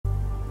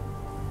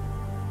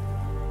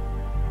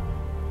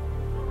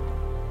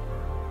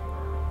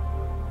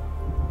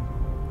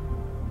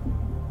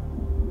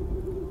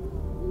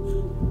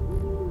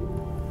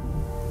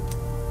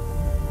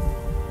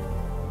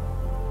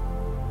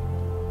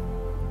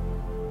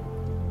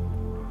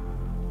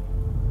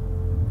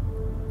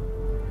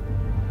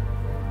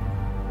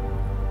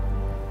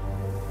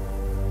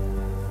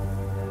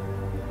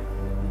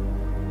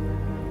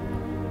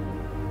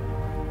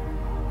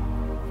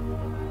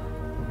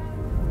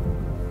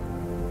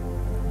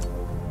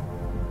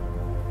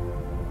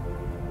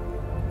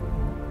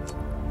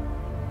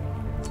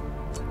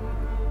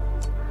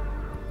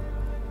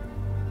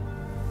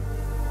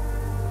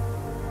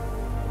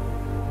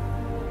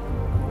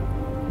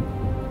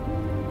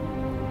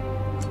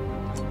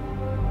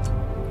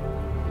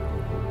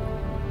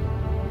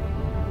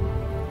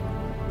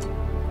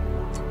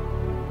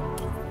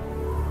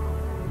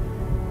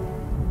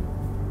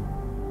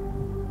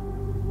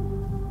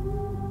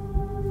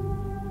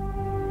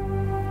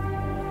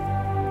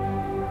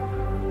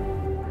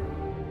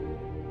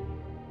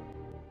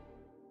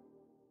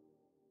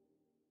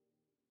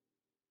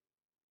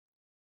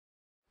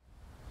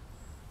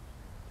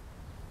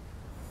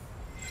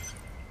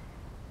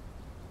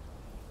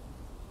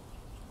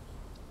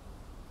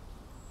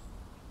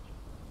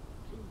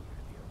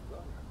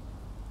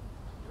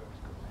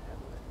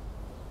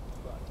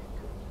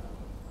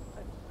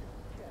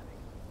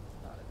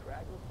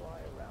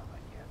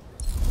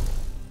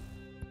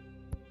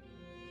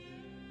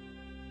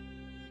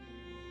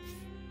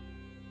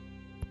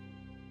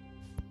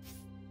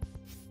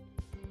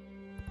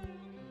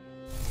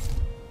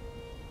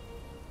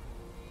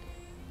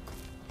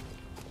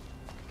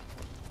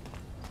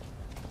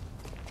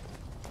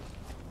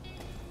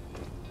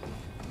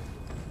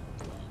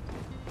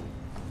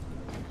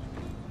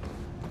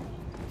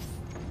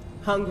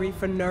Hungry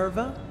for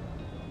Nerva?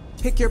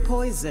 Pick your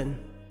poison.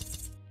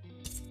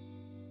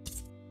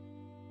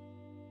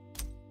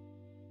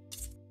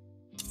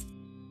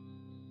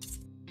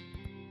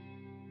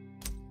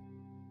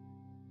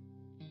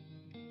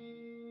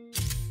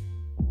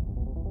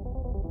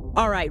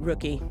 All right,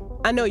 Rookie.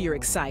 I know you're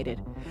excited,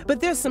 but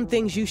there's some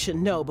things you should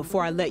know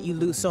before I let you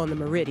loose on the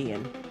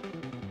Meridian.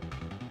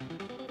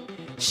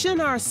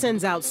 Shinar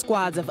sends out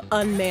squads of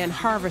unmanned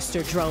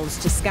harvester drones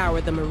to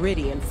scour the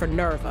Meridian for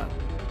Nerva.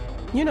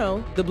 You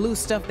know, the blue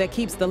stuff that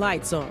keeps the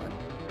lights on.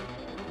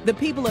 The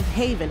people of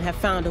Haven have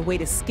found a way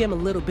to skim a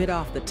little bit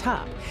off the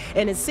top,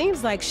 and it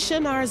seems like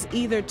Shinar's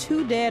either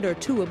too dead or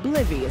too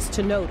oblivious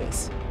to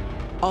notice.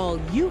 All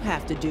you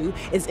have to do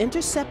is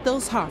intercept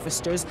those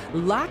harvesters,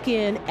 lock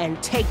in,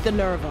 and take the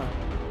Nerva.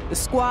 The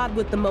squad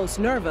with the most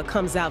Nerva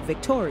comes out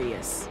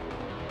victorious.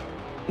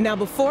 Now,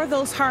 before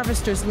those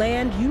harvesters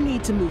land, you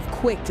need to move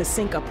quick to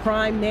sink a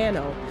prime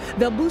nano.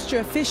 They'll boost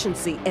your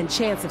efficiency and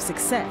chance of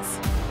success.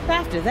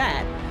 After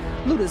that,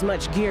 loot as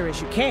much gear as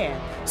you can,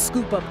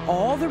 scoop up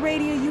all the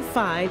radio you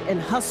find,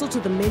 and hustle to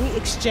the many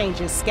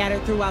exchanges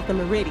scattered throughout the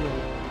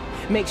Meridian.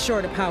 Make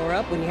sure to power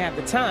up when you have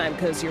the time,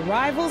 because your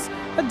rivals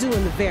are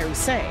doing the very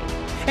same.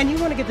 And you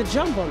want to get the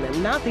jump on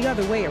them, not the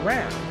other way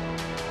around.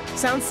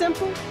 Sound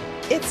simple?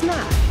 It's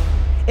not.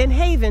 In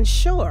Haven,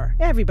 sure,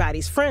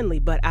 everybody's friendly,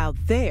 but out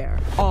there,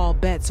 all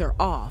bets are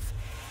off.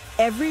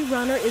 Every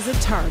runner is a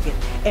target,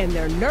 and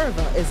their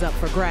Nerva is up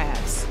for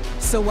grabs.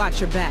 So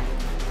watch your back.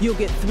 You'll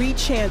get 3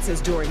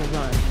 chances during a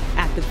run.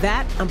 After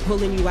that, I'm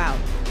pulling you out.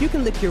 You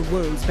can lick your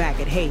wounds back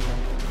at Haven.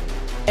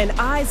 And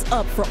eyes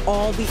up for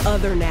all the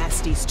other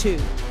nasties too.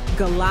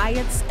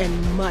 Goliaths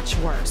and much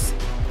worse.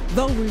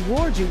 They'll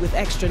reward you with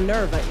extra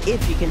Nerva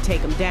if you can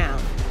take them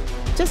down.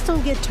 Just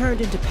don't get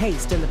turned into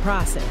paste in the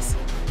process.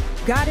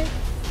 Got it?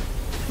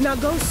 Now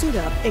go suit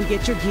up and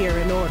get your gear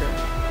in order.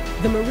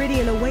 The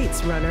Meridian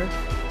awaits, runner.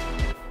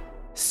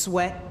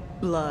 Sweat,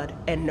 blood,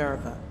 and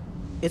Nerva.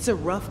 It's a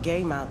rough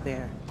game out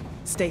there.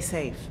 Stay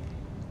safe.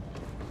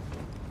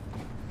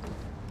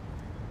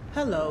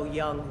 Hello,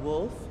 young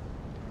wolf.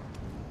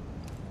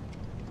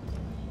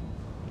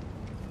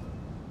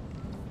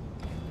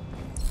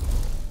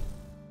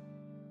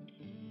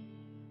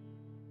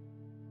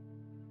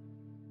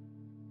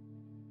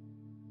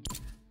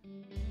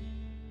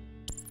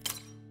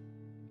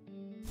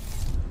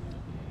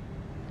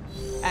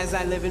 As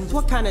I live in,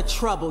 what kind of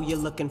trouble you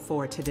looking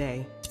for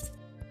today?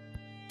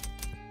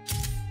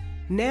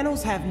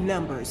 Nanos have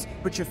numbers,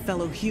 but your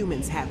fellow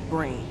humans have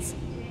brains.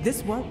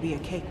 This won't be a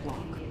cakewalk.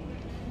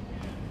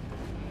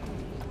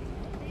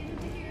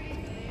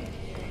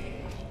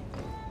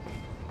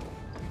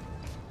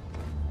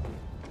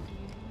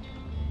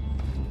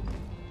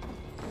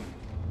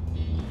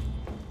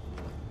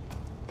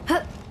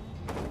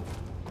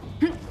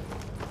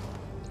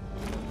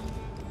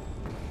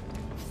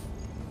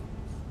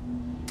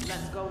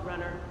 Let's go,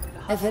 runner.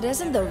 If it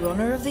isn't the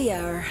runner of the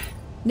hour.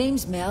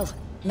 Name's Mel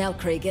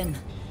Cregan.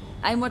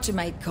 I'm what you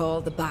might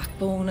call the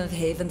backbone of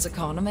Haven's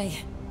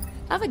economy.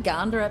 Have a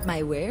gander at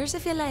my wares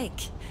if you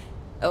like.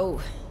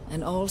 Oh,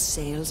 and all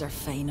sales are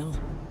final.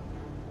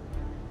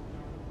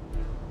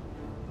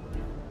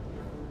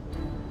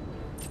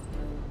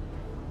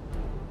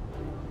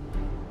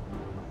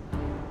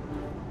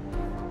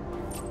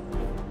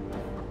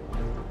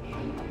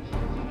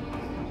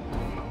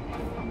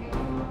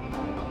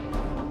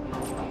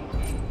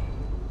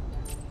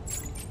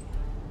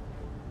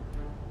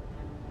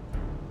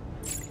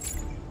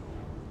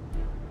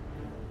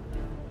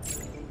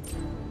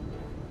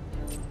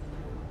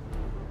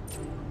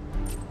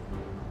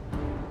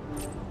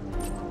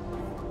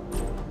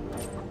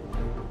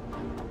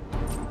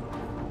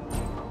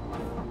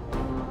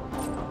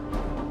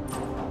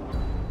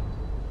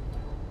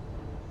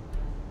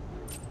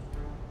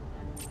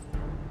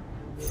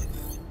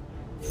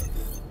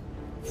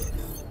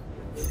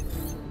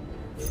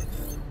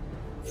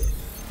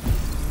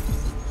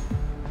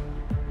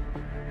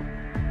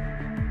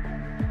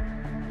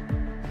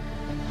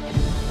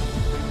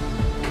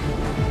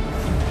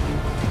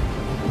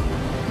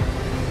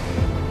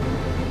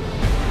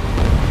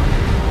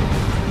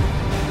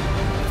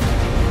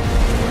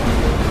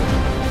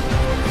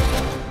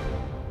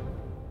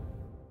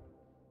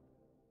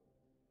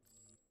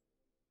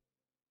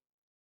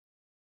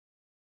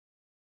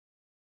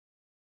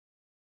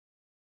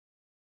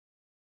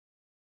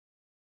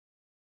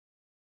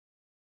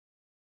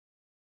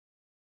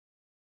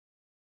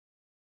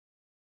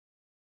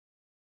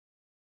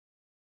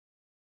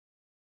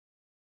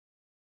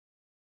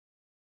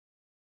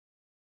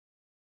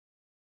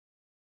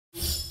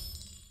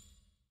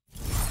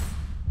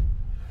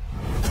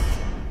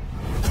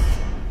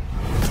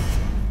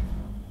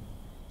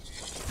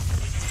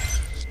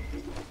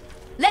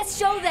 Let's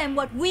show them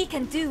what we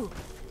can do.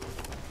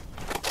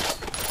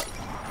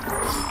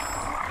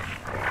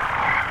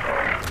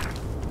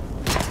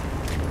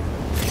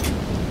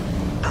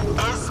 The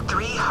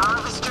S3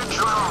 Harvester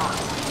drone.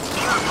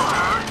 Beautiful,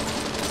 huh?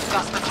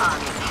 That's the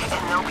target,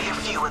 and there'll be a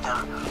few of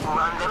them.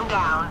 Run them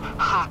down,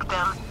 hack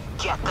them,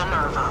 get the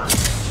Nerva.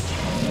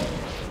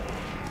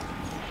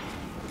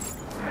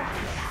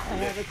 I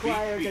have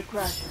acquired a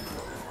crusher.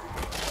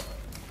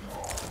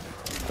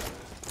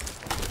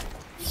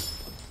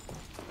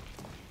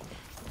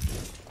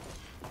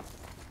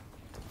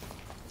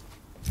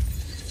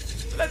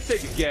 Let's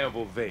take a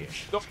gamble there.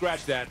 Don't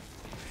scratch that.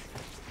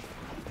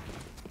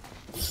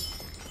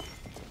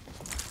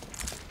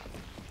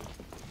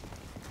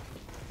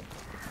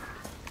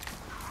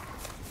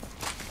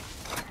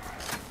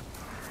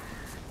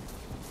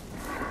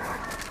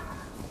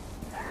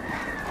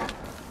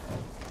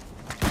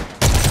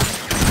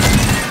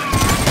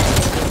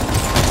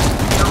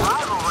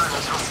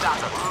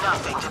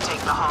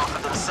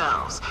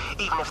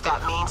 Even if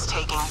that means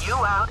taking you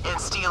out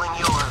and stealing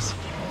yours.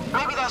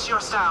 Maybe that's your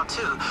style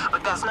too,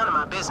 but that's none of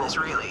my business,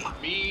 really.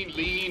 Mean,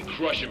 lean,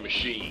 crushing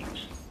machine.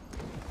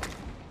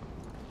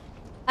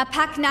 A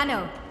pack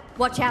nano.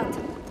 Watch out.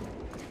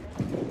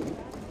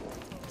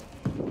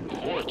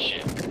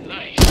 Fortune,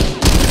 nice.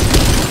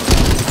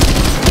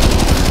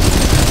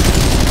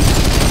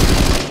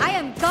 I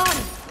am gone.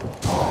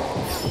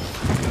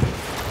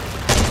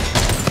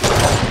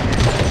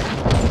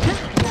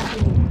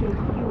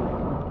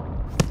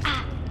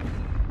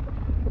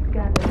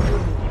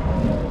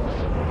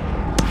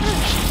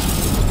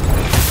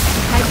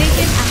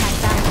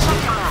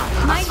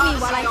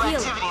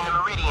 Activity in the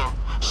Meridian.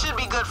 Should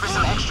be good for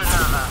some extra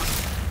nerva.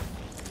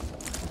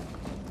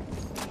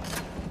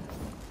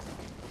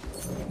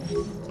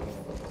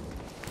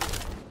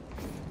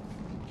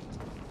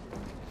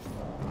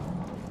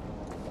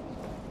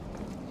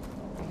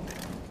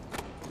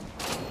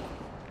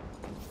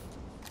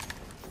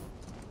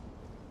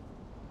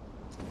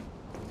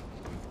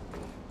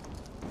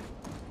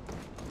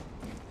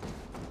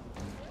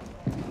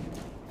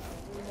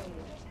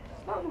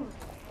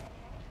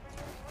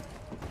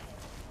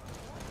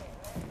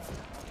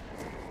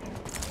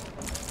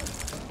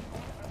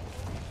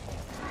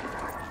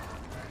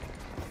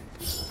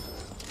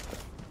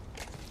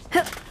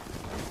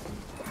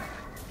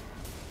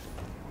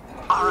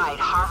 Alright,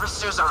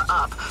 harvesters are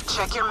up.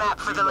 Check your map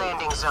for the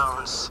landing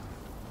zones.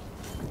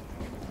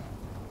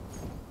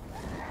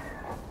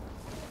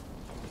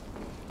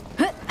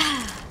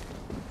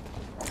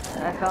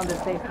 I found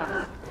a safe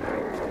house.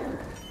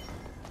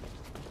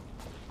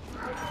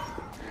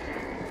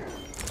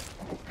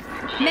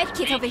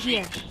 Medkit over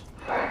here.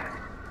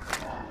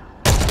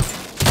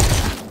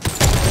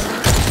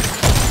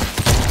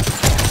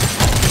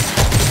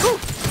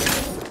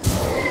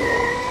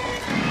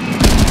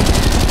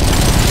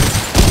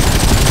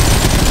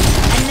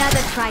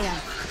 Another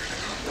triumph.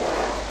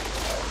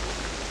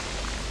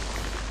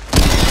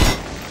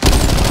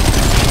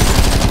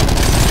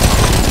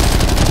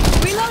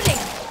 Reloading.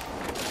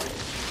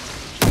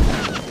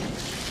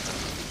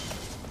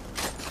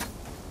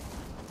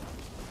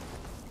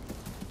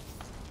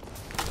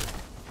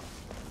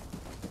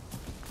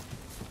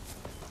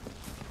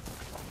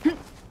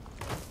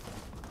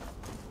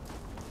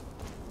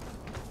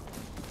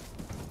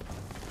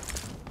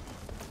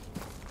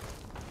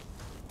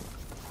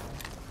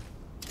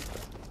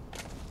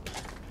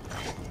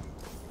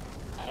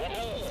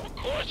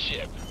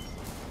 Courtship.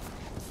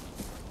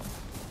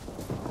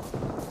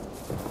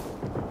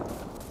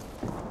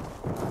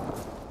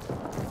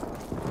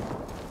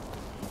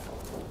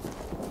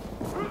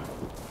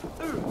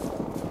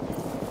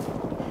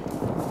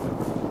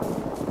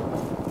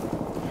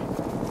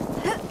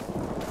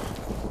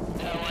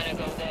 Don't want to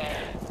go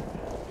there.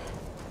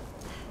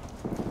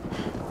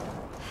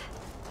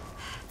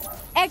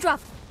 Airdrop.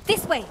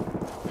 This way.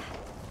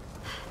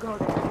 Go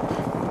there.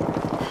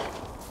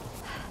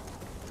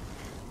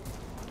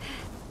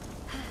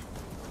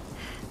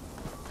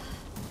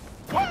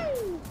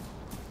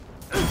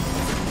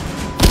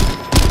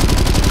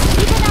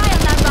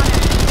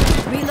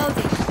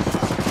 Reloading.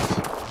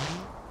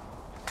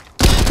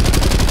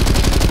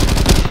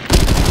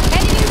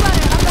 Enemy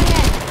runner up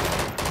ahead.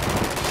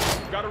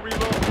 Gotta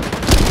reload.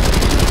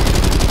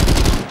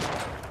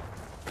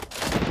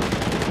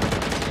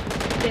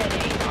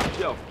 Top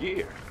shelf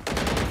gear.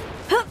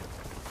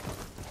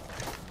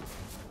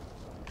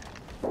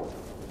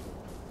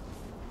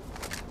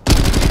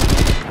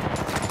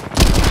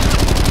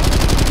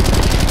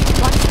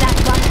 Watch that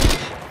runner.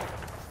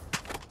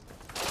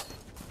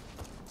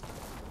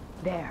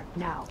 There,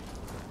 now.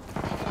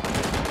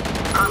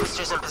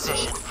 Harvesters in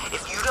position.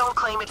 If you don't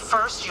claim it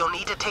first, you'll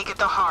need to take it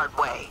the hard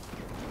way.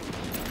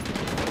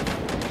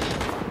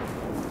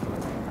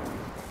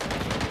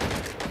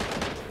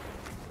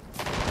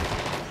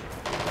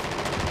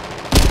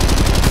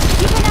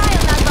 Keep an eye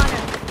on that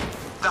runner.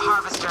 The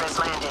harvester has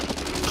landed.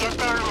 Get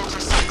there and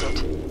intercept it.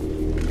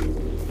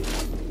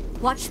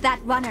 Watch that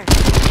runner.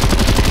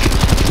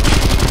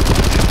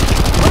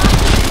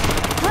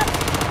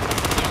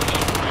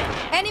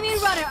 Enemy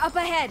runner up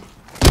ahead.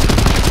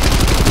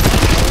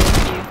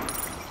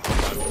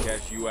 I'll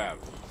cash you out.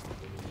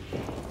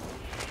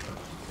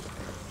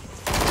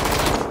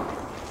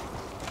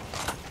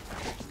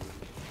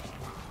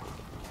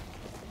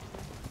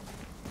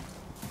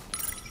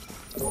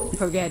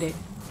 Forget it.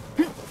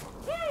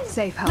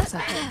 Safe house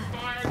ahead.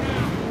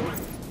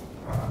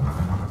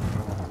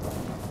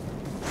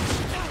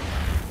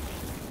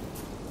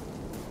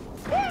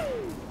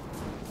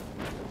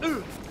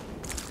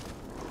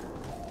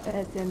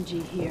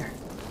 SMG here.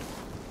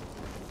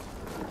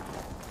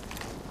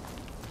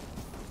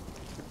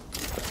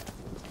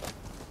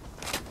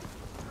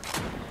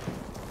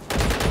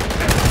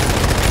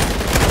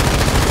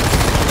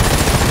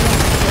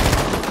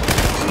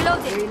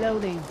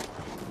 Reloading.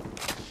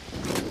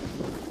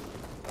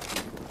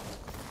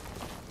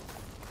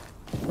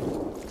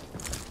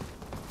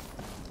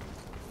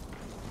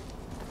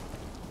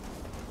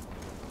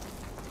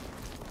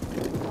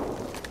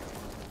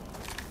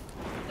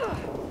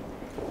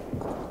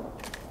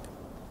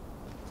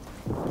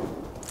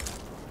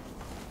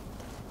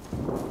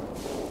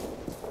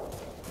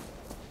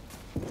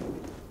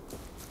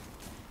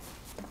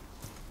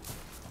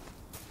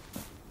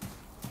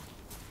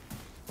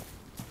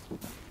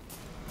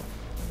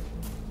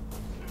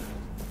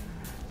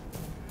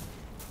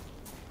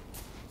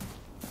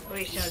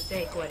 We shall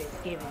take what is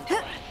given to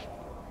us.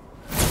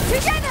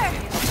 Together!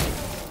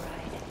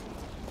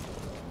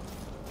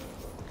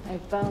 I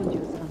found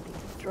you something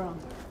strong.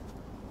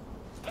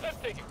 Let's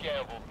take a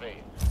gamble,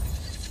 Vane.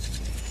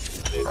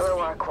 Hello,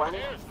 Arc 1.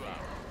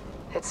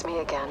 It's me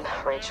again,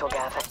 Rachel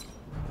Gavin.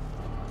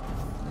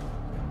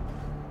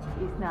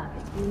 It's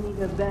nothing. You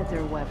need a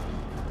better weapon.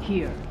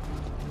 Here.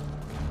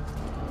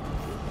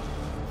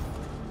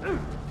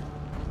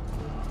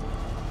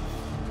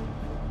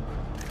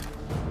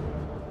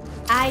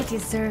 I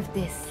deserve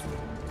this.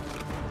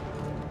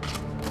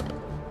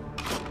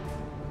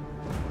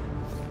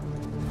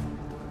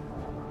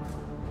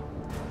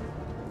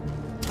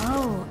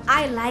 Oh,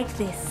 I like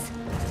this.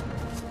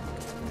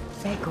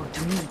 Echo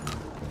to me.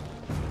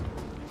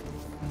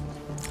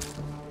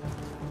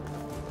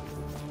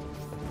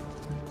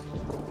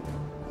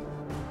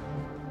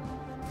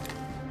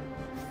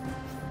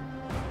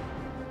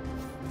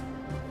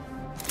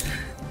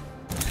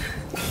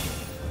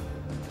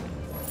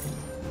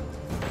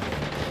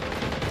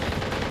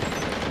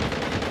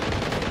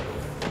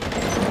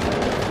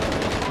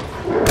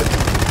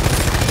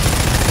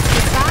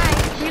 Bye.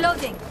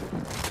 Reloading.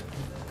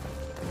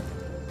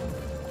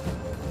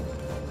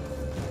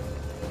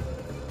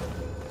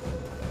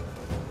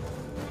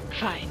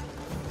 Fine.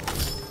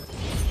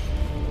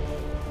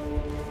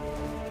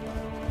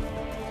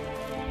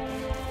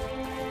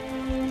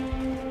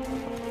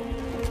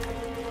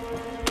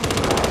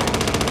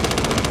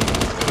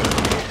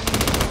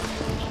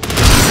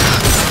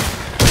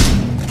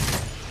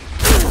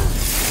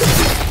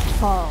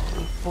 Fall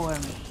before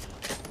me.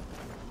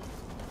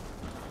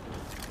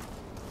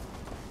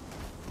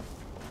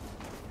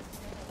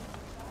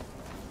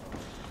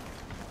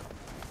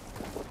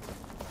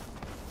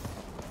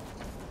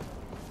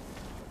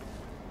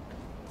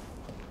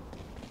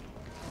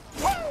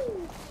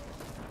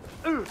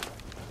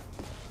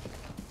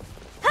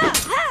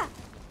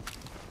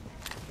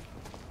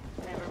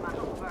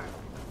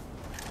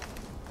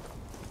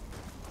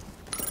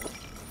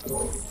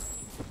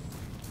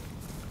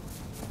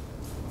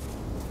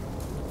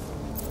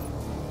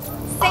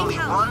 Only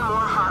one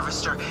more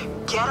harvester.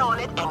 Get on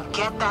it and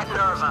get that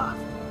Nerva.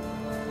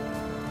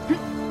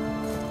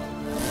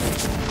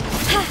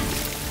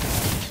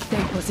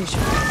 Take position.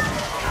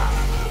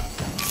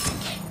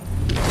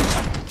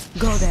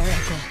 Go there,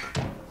 Echo.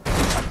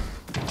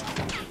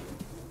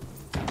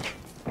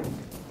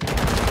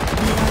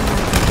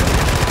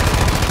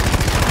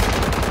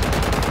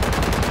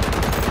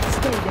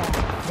 Stay there.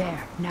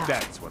 There, now.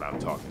 That's what I'm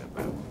talking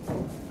about.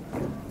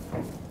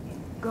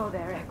 Go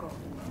there, Echo.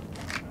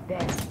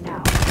 There,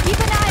 now. Keep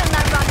an eye on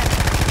that runner.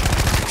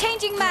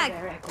 Changing Go mag.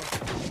 there, Echo.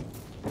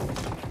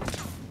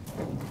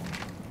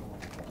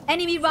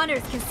 Enemy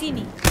runners can see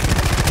me.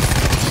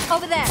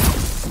 Over there.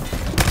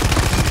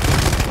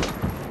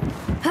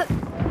 Huh.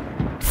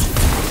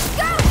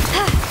 Go!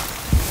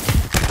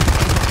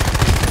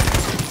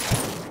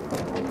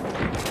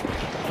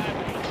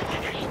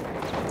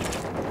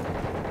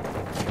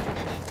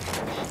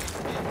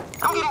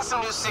 I'm getting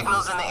some new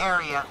signals in the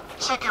area.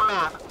 Check your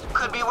map.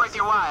 Could be worth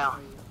your while.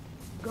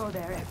 Go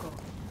there, Echo.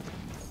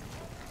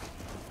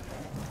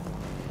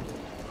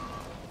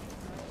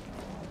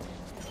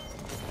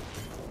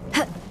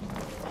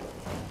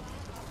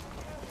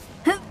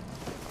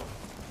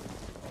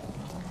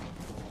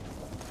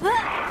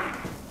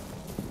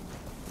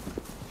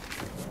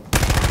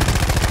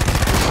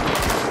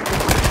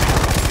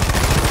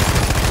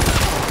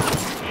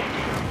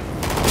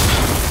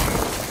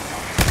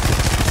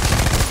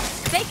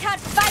 They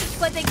can't fight,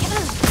 but they can.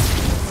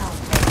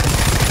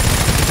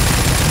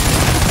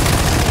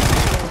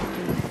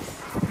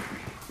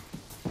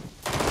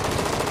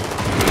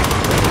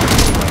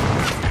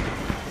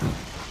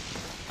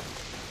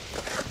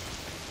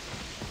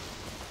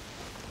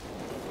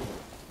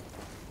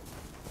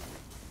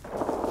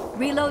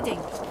 Reloading.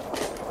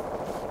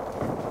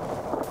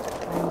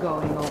 I'm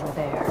going over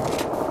there.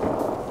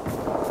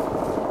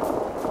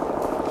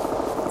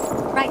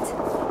 Right.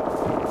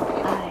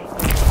 I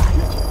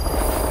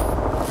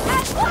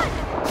And one!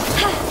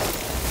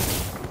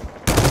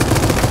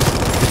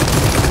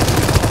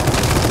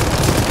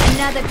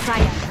 Another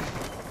triumph.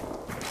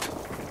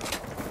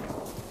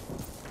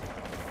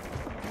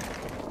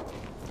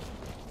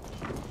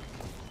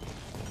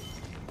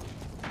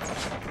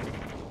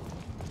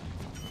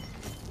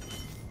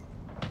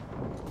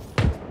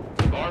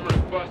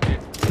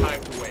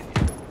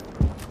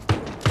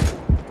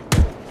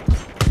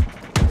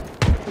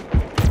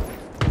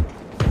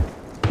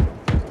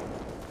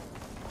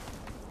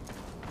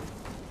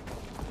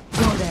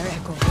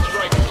 echo.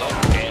 Strike low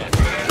and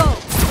Go!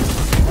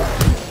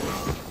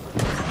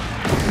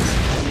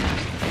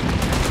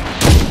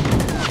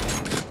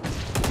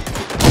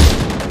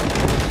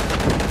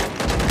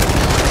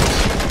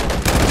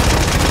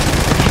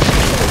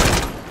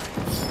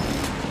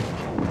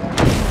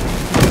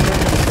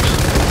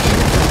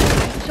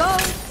 Go!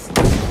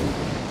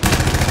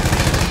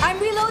 I'm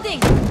reloading!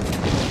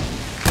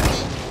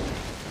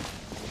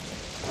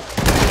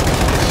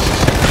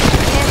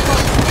 Careful!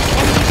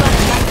 Enemy gun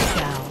right.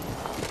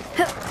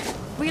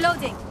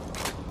 Reloading!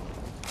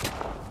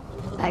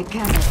 I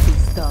cannot be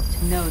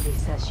stopped. Know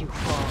this as you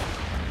fall.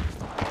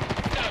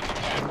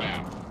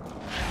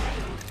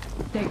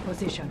 Take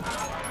position.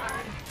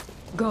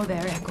 Go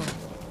there, Echo.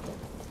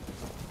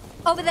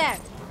 Over there!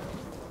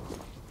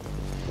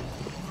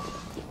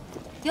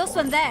 This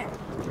one there!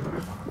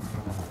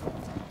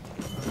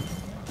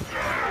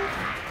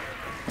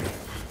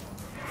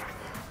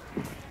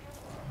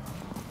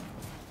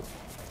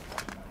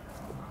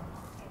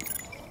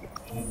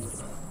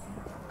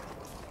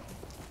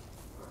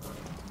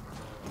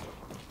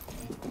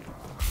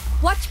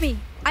 Watch me!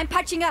 I'm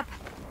patching up!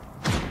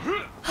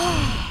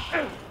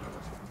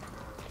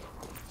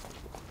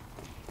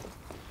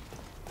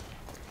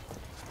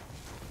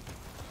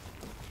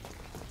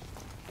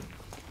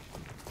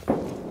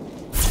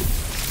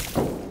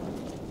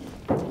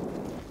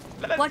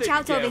 Let's Watch take a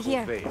out over gamble,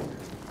 here. Vane.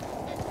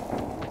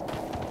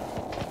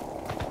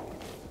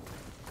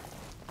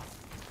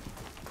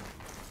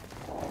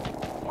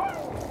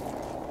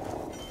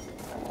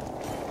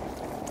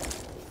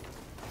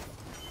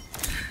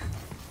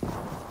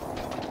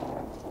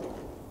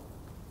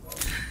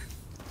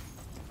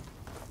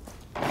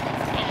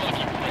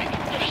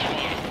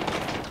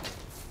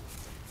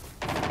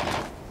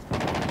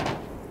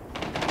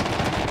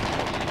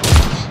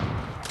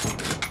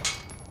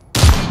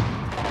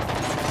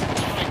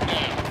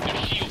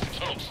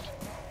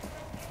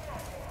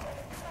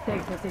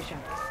 Take position.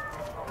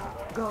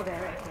 Go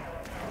there, Echo.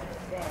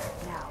 There,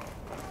 now.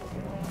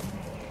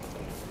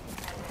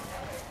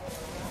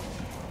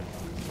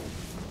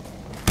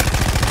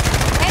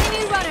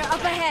 Enemy runner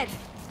up ahead!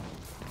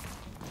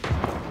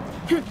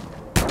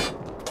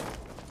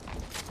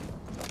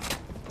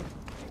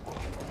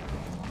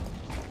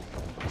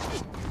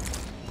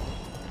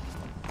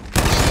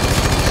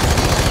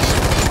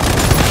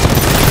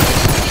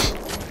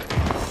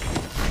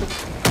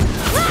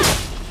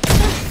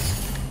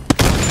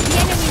 The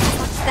enemy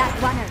touched that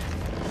runner.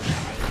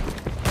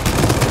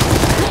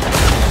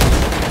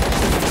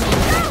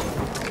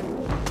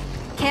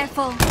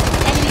 Careful,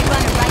 enemy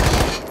runner right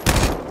there.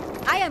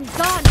 I am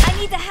gone. I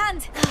need a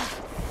hand.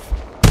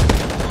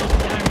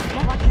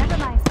 Never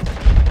mind.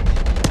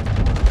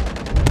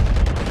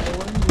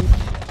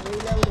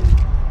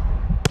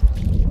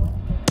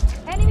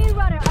 Enemy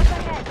runner up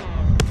ahead.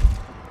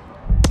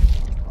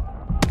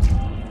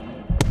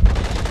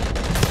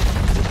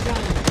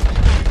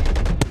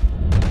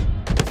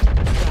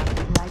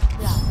 Like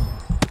cloud.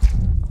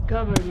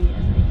 Cover me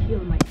as I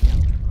heal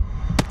myself.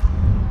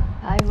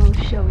 I will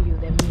show you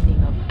the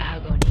meaning of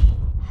agony.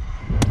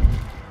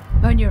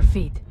 On your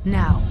feet,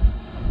 now.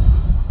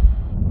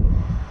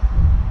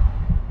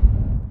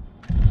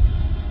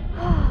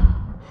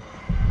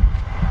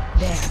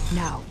 There,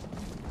 now.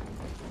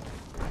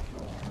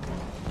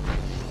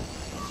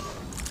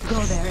 Go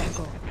there,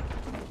 Echo.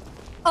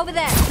 Over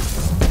there.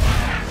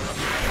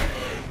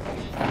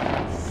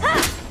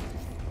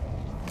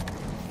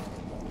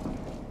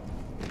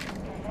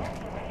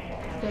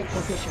 Take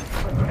position.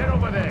 Head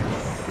over there.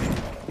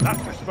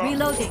 That's the spot.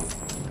 Reloading.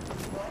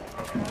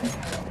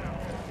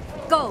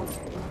 Go.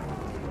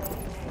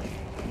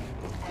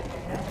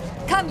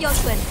 Come,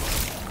 Yoswin.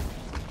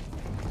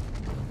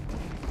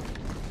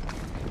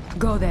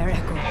 Go there,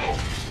 Echo.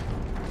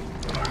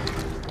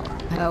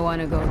 I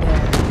wanna go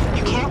there.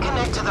 You can't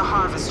connect to the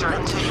harvester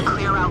until you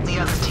clear out the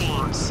other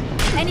teams.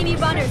 Enemy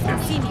runners can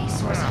see me.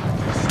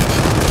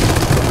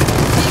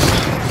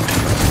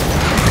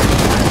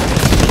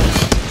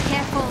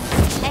 Careful.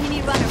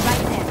 Enemy runner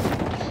right there.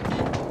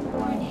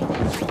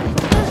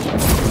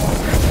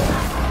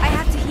 I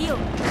have to heal.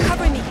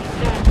 Cover me.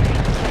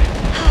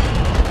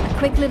 A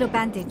quick little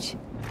bandage.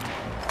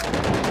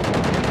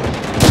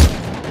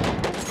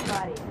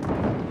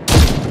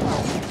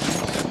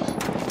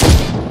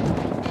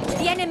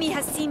 The enemy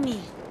has seen me.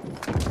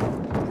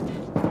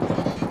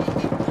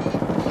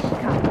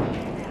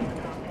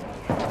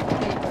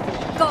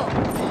 Go.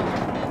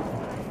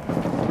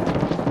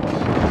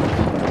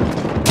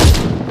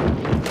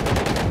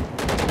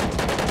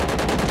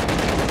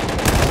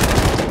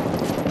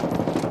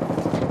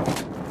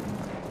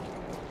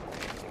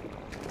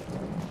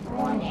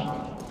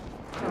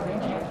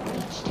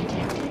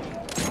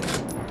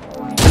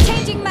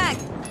 Changing mag.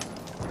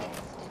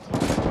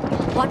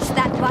 Watch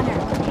that runner.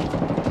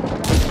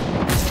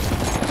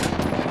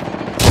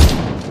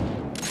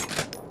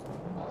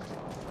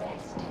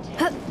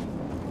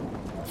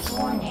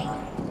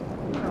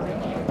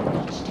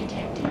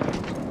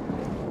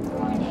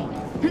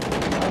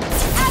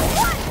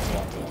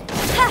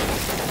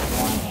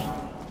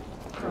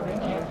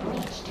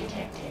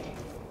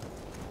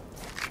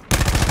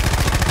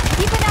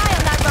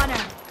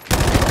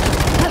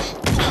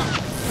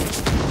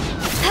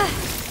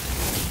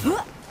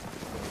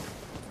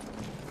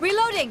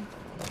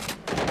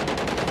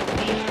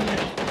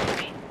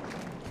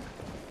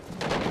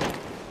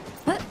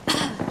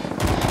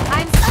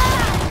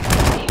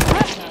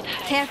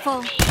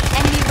 Careful.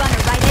 Enemy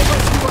runner right able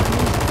to on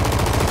me.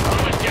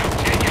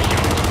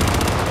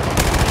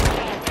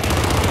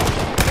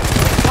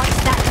 Watch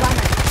that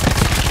runner.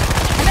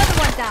 Another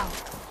one down.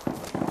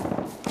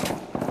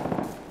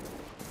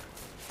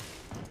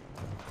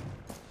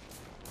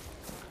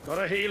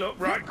 Gotta heal up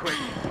right quick.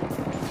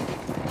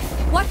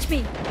 Watch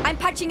me. I'm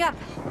patching up.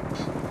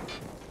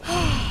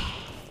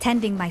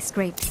 Tending my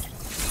scrapes.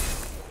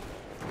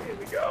 Here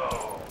we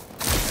go.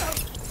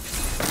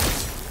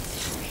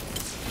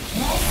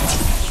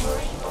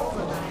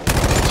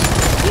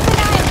 Keep an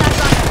eye on that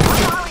runner.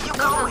 Where are you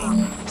going?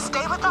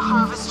 Stay with the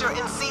harvester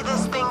and see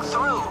this thing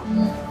through.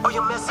 Or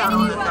you'll miss out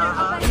on Enemy the runner.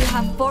 Nova. You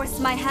have forced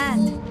my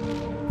hand.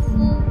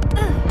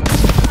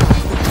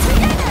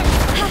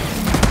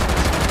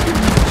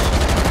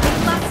 We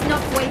must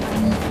not wait.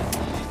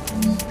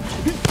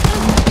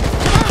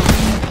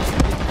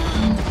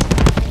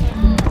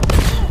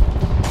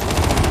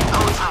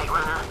 Hold tight,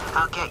 runner.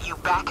 I'll get you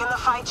back in the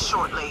fight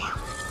shortly.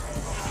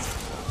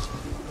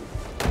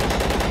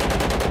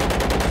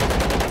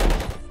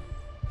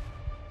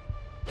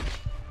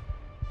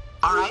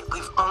 Alright,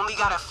 we've only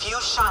got a few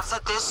shots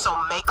at this, so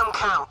make them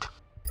count.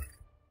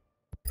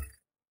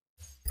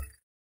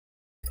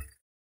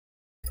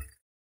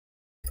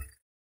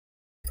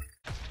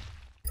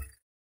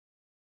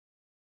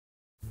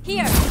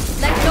 Here,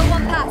 let no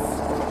one pass.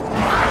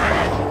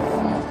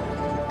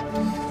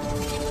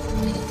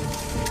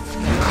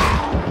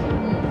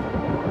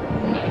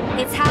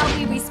 It's how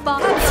we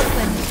respond.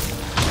 Open.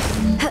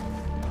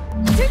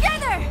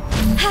 Together!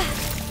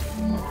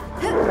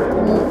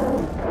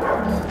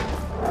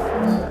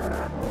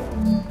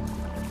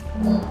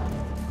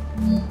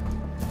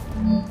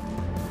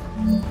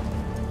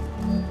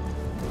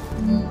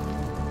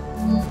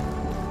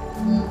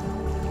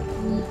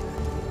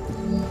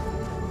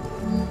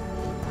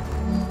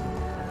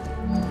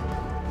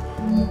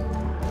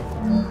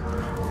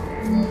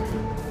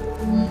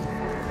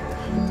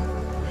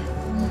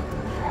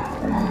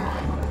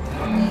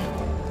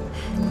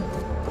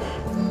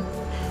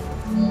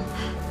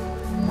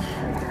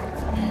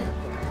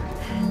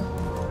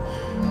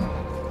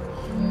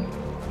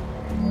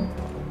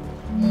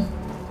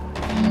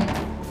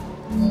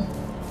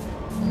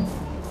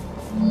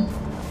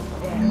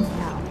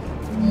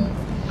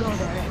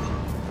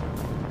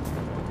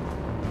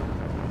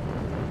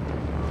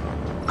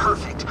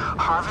 Perfect.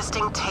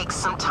 Harvesting takes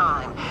some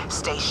time.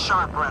 Stay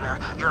sharp, runner.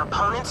 Your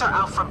opponents are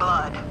out for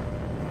blood.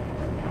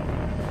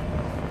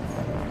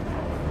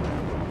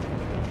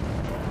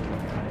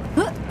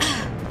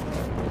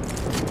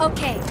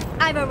 Okay,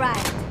 I've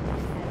arrived.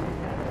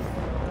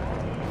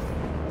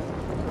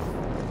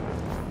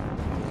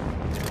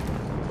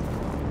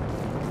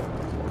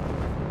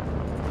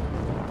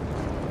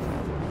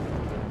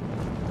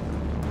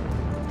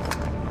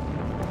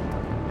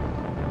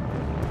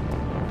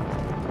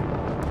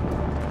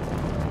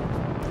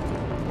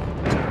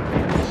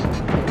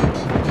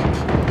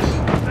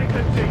 Take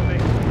the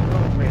digging.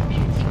 Oh, man.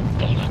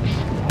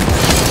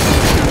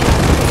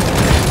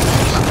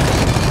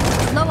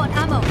 Low on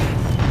ammo.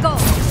 Go.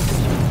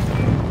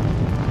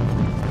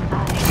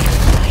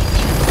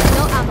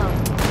 No ammo.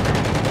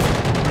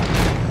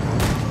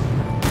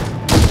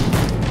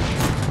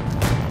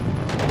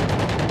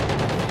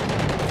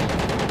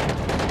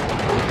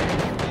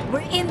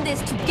 We're in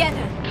this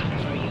together.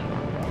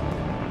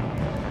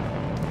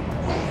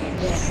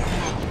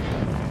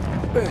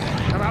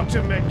 I'm out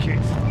to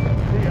medkit.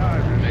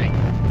 Rehiring me.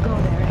 Go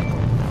there.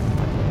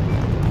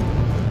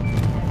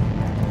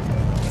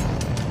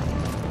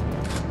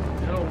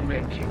 No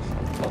medkit.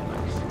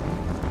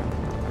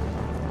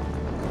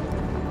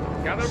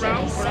 Gather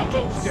round for a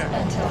booster.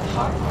 Until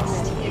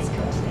harvest is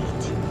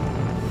complete.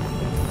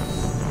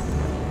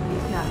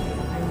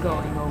 I'm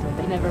going over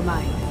there. Never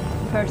mind.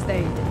 First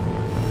aid.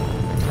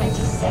 20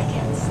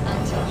 seconds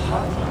until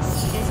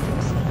harvest is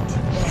complete.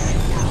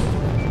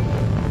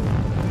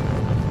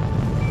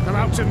 I'm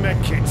out to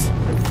medkit.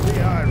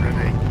 Rehiring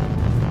me.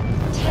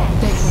 10,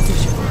 Take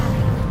position.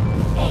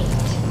 8,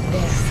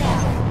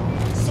 7,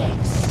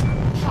 6,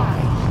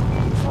 5,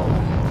 4,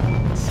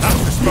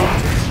 That's the spot.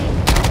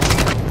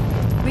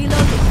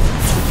 Reloading.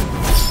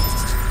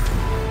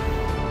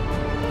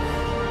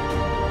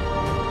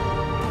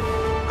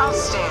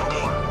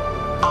 Outstanding.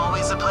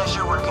 Always a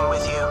pleasure working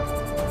with you.